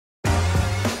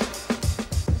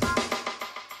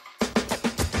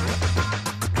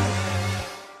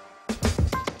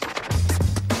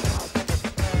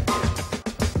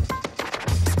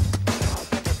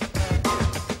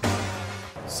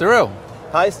Cyrille.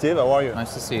 Hi Steve, how are you?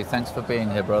 Nice to see you. Thanks for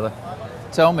being here, brother.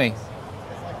 Tell me,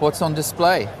 what's on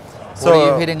display? What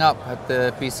are you hitting up at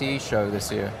the BCE show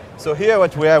this year? So here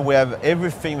what we have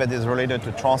everything that is related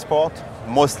to transport,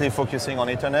 mostly focusing on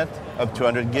Ethernet, up to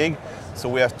 100 gig. So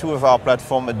we have two of our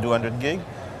platforms that do 100 gig,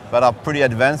 but are pretty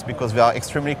advanced because they are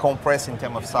extremely compressed in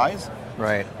terms of size.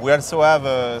 Right. We also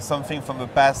have something from the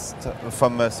past,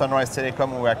 from Sunrise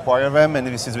Telecom, we acquired them, and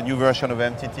this is a new version of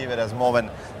MTT that has more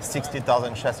than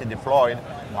 60,000 chassis deployed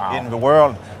in the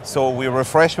world. So we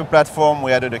refreshed the platform,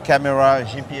 we added a camera,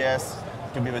 GPS,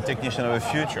 to be the technician of the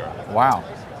future. Wow.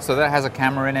 So that has a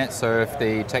camera in it, so if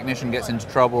the technician gets into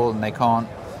trouble and they can't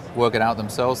work it out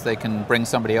themselves, they can bring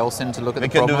somebody else in to look at the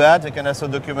problem? They can do that, they can also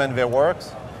document their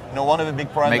works. You know, one of the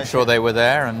big problems... Make sure they were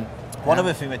there and... One of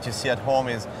the things that you see at home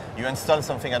is you install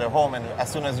something at a home and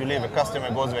as soon as you leave, a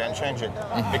customer goes there and changes it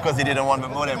because he didn't want the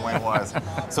modem where it was.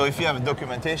 So if you have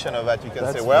documentation of that, you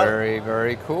can say, well... very,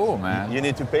 very cool, man. You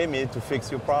need to pay me to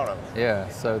fix your problem. Yeah,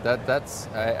 so that's...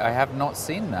 I have not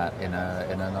seen that in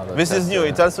another... This is new.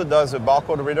 It also does a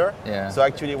barcode reader. Yeah. So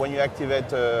actually when you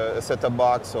activate a set-top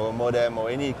box or a modem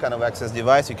or any kind of access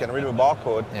device, you can read the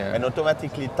barcode and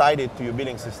automatically tie it to your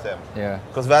billing system. Yeah.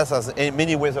 Because VAS has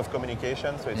many ways of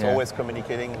communication, so it's always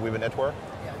communicating with a network.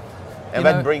 And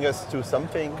that brings us to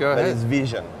something that is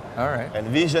VeSion. All right. And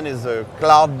VeSion is a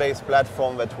cloud-based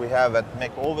platform that we have that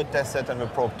make all the test set and the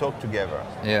probe talk together.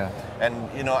 Yeah. And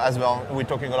you know, as well, we're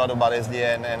talking a lot about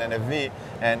SDN and NFV,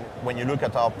 and when you look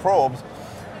at our probes,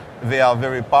 they are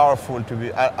very powerful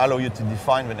to allow you to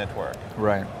define the network.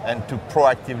 Right. And to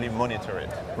proactively monitor it.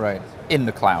 Right. In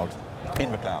the cloud.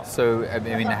 In the cloud. So, I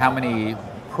mean, how many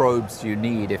probes do you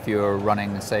need if you're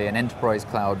running, say, an enterprise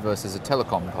cloud versus a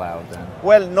telecom cloud? Then?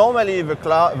 Well, normally the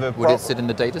cloud... Would it sit in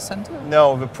the data center?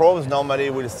 No, the probes normally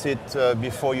will sit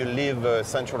before you leave the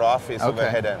central office of the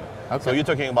head end. Okay. So you're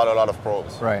talking about a lot of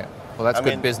probes. Right. Well, that's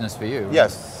good business for you. Right?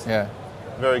 Yes. Yeah.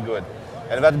 Very good.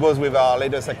 And that goes with our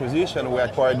latest acquisition. We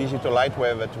acquired Digital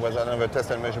Lightwave, that was another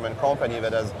test and measurement company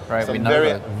that has some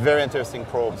very interesting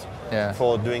probes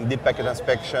for doing deep packet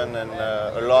inspection and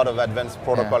a lot of advanced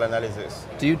protocol analysis.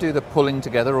 Do you do the pulling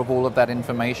together of all of that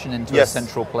information into a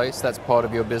central place? That's part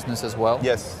of your business as well?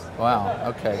 Yes. Wow,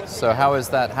 okay. So how is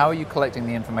that? How are you collecting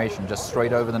the information? Just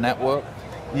straight over the network?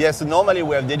 Yes, normally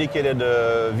we have dedicated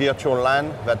virtual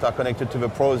LAN that are connected to the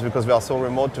probes because we are so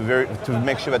remote to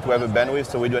make sure that we have a bandwidth.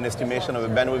 So we do an estimation of the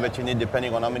bandwidth that you need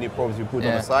depending on how many probes you put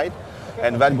on the site.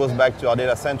 And that goes back to our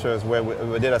data centers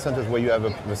where you have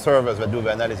the servers that do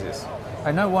the analysis.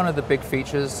 I know one of the big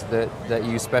features that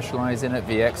you specialize in at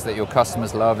VeEX that your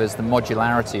customers love is the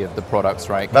modularity of the products,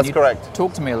 right? That's correct.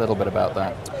 Talk to me a little bit about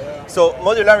that. So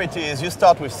modularity is you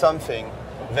start with something,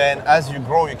 then as you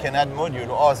grow, you can add module,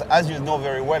 or as you know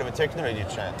very well, the technology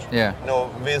change. Yeah. You know,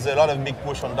 there's a lot of big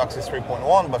push on DOCSIS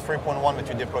 3.1, but 3.1 that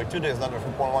you deploy today is not the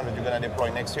 3.1 that you're going to deploy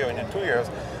next year or in 2 years.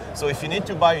 So if you need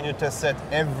to buy a new test set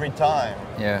every time,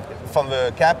 from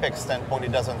the CapEx standpoint,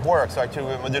 it doesn't work. So actually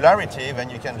with modularity, then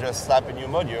you can just slap a new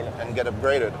module and get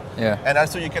upgraded. Yeah. And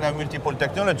also you can have multiple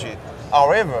technology.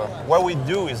 However, what we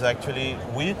do is actually,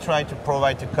 we try to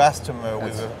provide the customer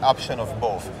with the option of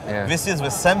both. Yeah. This is the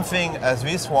same thing as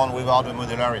this one without the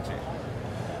modularity.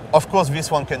 Of course, this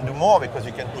one can do more because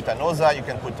you can put an OSA, you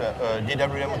can put a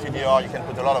DWM TDR, you can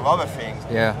put a lot of other things.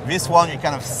 Yeah. This one you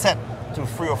kind of set to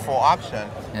 3 or 4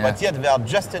 options, but yet they are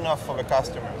just enough for the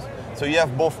customers. So you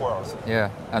have both worlds. Yeah,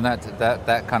 and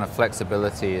that kind of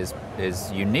flexibility is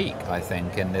unique, I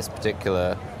think, in this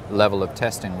particular level of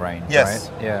testing range,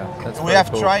 right? Yeah, that's we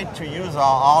have tried to use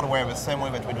our hardware the same way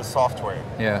that we do software.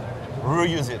 Yeah.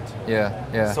 Reuse it. Yeah,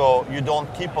 yeah. So you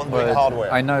don't keep on doing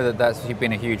hardware. I know that's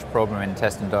been a huge problem in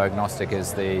test and diagnostic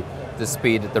is the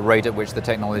speed, the rate at which the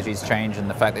technologies change, and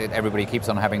the fact that everybody keeps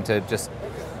on having to just,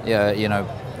 you know,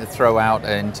 throw out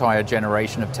an entire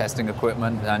generation of testing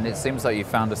equipment, and it seems like you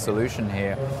found a solution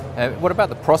here. What about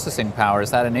the processing power?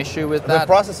 Is that an issue with that? The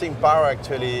processing power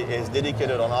actually is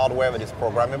dedicated on hardware that is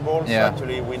programmable. So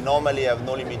actually we normally have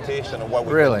no limitation on what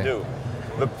we can do.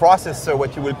 The processor,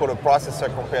 what you will call a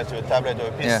processor compared to a tablet or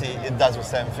a PC, it does the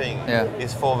same thing.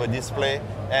 It's for the display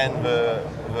and the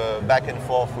back and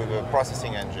forth with the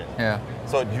processing engine.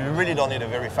 So you really don't need a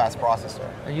very fast processor.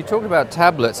 You talked about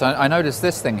tablets. I noticed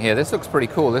this thing here. This looks pretty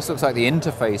cool. This looks like the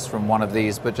interface from one of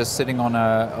these, but just sitting on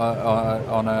an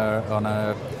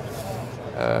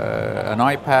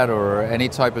iPad or any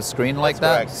type of screen like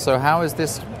that. Correct. So how is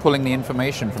this pulling the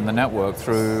information from the network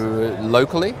through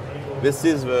locally? This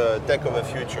is the tech of the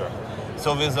future.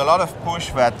 So there's a lot of push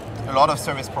that a lot of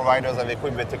service providers have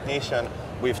equipped the technician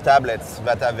with tablets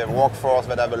that have a workforce,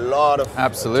 that have a lot of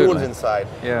tools inside.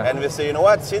 And they say, you know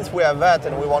what, since we have that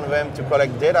and we want them to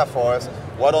collect data for us,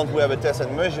 why don't we have a test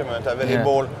and measurement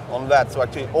available on that? So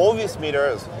actually all these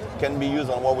meters can be used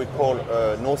on what we call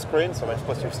no screen. So I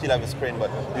suppose you still have a screen,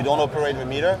 but you don't operate the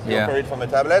meter, you operate from a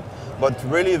tablet, but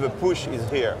really the push is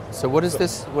here. So what is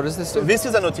this? What does this do? This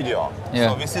is an OTDR.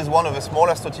 So this is one of the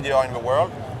smallest OTDR in the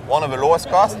world, one of the lowest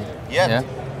cost, yet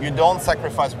you don't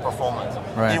sacrifice performance.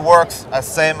 Right. It works as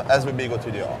same as the big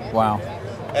OTDR. Wow.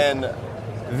 And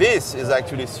this is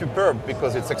actually superb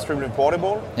because it's extremely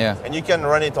portable, and you can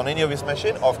run it on any of these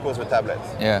machines, of course the tablets.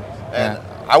 And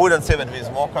I wouldn't say that there's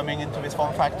more coming into this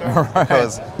form factor,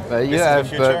 because this is the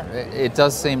future. But it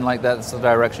does seem like that's the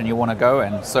direction you want to go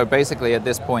in. So basically at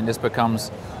this point this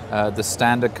becomes the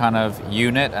standard kind of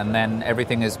unit, and then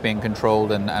everything is being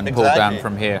controlled and pulled down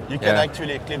from here. You can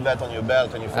actually clip that on your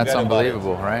belt and you forget about it. That's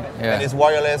unbelievable, right? And it's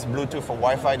wireless, Bluetooth or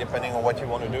Wi-Fi depending on what you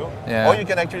want to do. Or you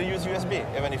can actually use USB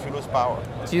even if you lose power.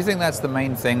 Do you think that's the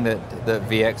main thing that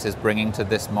VeEX is bringing to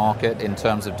this market in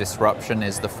terms of disruption,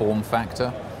 is the form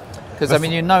factor? Because I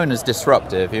mean, you're known as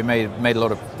disruptive. You made a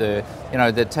lot of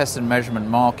the test and measurement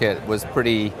market was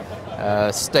pretty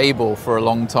stable for a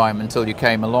long time until you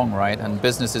came along, right? And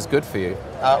business is good for you.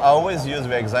 I always use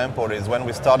the example is when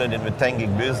we started in the 10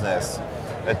 gig business,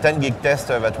 a 10 gig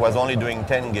tester that was only doing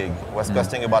 10 gig was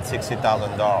costing about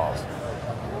 $60,000.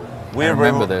 I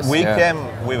remember this. We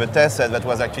came with a test set that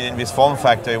was actually in this form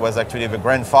factor. It was actually the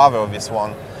grandfather of this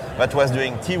one, that was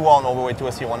doing T1 all the way to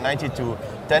a C192,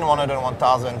 10100,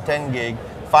 1000, 10 gig,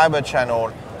 fiber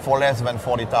channel for less than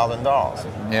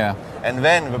 $40,000. Yeah. And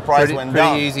then the price went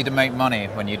down. Pretty easy to make money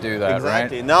when you do that,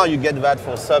 exactly. Right? Now you get that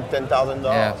for sub $10,000.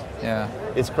 Yeah.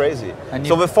 It's crazy.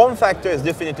 So the form factor is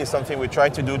definitely something we try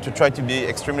to do to try to be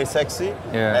extremely sexy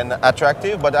and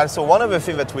attractive. But also one of the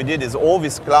things that we did is all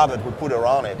this cloud that we put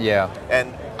around it.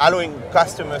 And allowing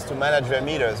customers to manage their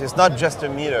meters. It's not just a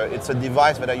meter, it's a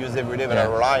device that I use every day that I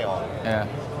rely on.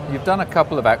 You've done a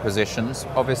couple of acquisitions.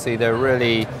 Obviously they're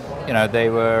really, they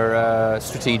were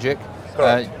strategic.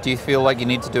 Do you feel like you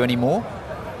need to do any more?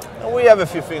 We have a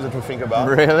few things that we think about.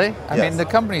 Really? I mean, the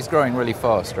company's growing really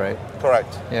fast, right?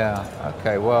 Correct. Yeah.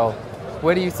 Okay. Well,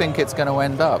 where do you think it's going to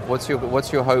end up? What's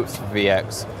your hopes for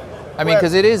VeEX? I mean,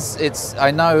 because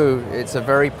I know it's a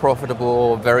very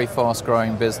profitable, very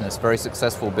fast-growing business, very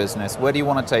successful business. Where do you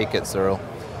want to take it, Cyrille?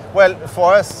 Well,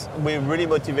 for us, we're really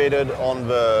motivated on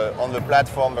the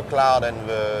platform, the cloud, and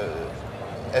the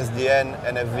SDN,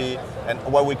 NFV, and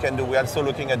what we can do. We're also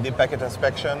looking at deep packet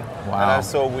inspection. And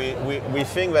also we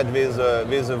think that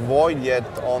there's a void yet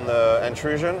on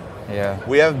intrusion.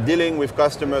 We have dealing with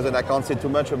customers, and I can't say too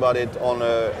much about it, on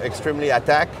extremely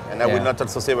attack, and I will not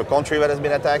also say the country that has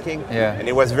been attacking. And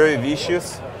it was very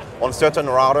vicious on certain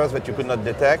routers that you could not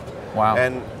detect.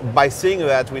 And by seeing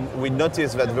that, we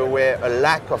noticed that there were a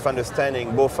lack of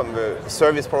understanding both from the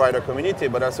service provider community,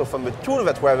 but also from the tools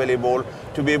that were available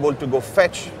to be able to go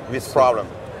fetch this problem.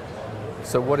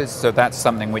 So that's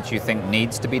something which you think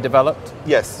needs to be developed?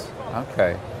 Yes.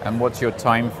 Okay. And what's your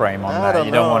time frame on that?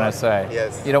 You don't want to say.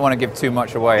 Yes. You don't want to give too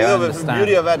much away. I understand. The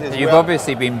beauty of that is you've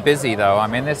obviously been busy though. I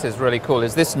mean, this is really cool.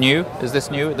 Is this new? Is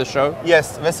this new at the show?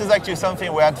 Yes. This is actually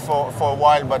something we had for a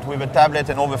while, but with a tablet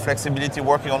and all the flexibility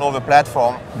working on all the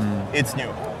platform, it's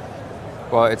new.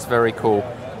 Well, it's very cool.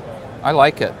 I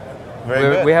like it. Very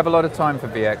good. We have a lot of time for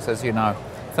VeEX, as you know.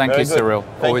 Thank you, Cyrille.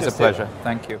 Always a pleasure.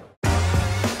 Thank you.